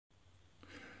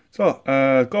So,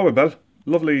 Galway Belle,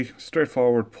 lovely,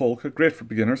 straightforward polka, great for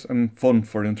beginners and fun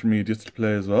for intermediates to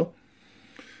play as well.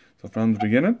 So from the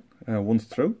beginning, once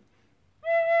through.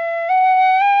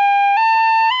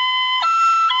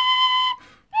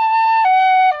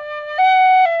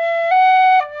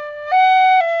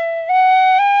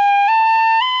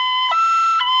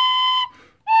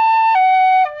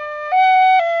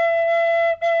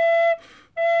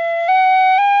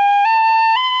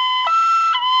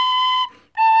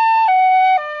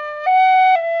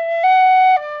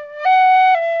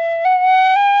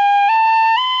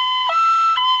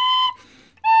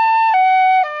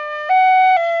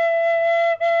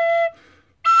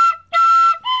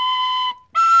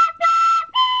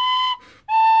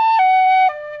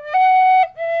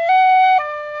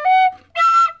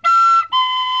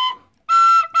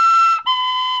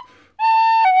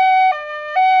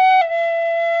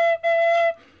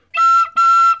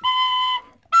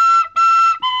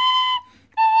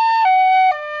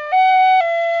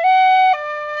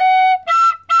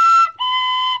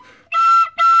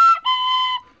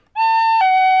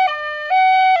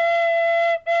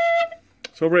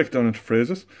 So I'll break it down into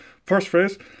phrases. First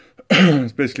phrase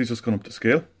is basically just going up the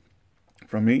scale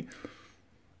from me.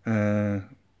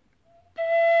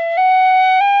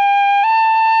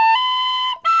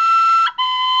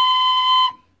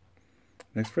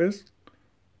 Next phrase.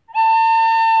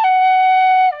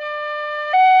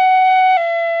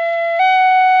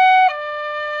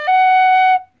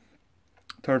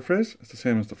 Third phrase is the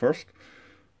same as the first.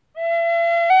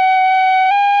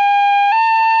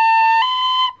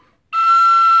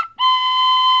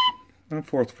 And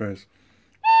fourth phrase.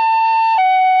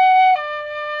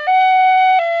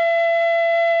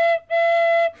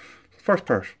 First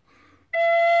part.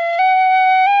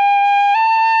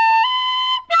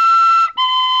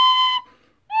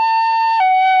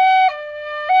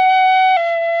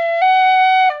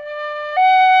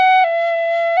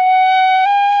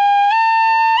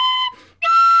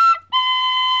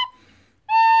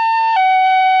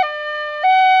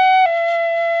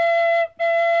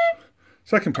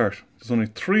 Second part, there's only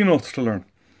 3 notes to learn.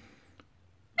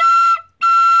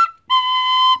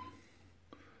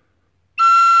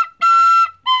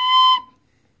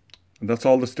 And that's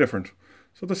all that's different.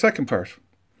 So the second part.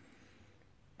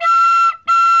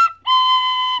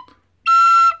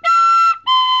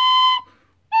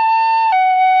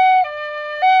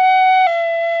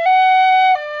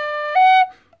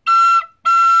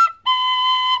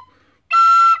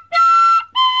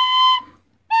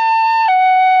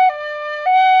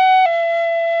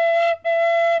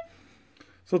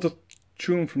 So the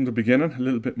tune from the beginning, a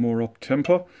little bit more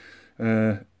up-tempo.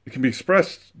 It can be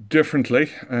expressed differently.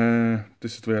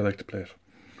 This is the way I like to play it.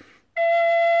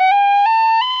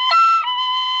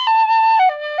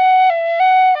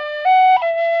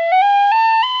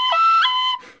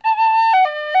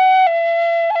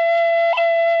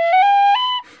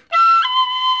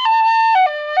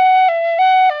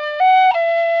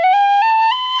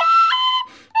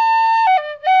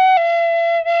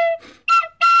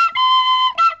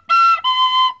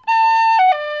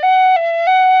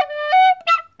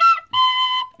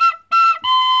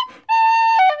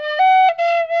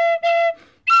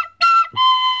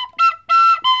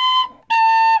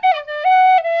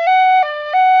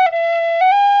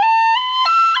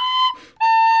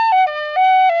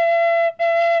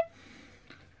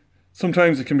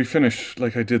 Sometimes it can be finished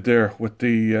like I did there with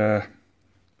the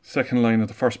second line of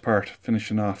the first part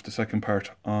finishing off the second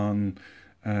part on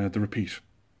the repeat.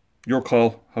 Your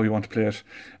call, how you want to play it.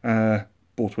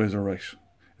 Both ways are right.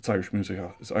 It's Irish music.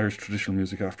 It's Irish traditional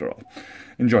music after all.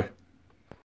 Enjoy.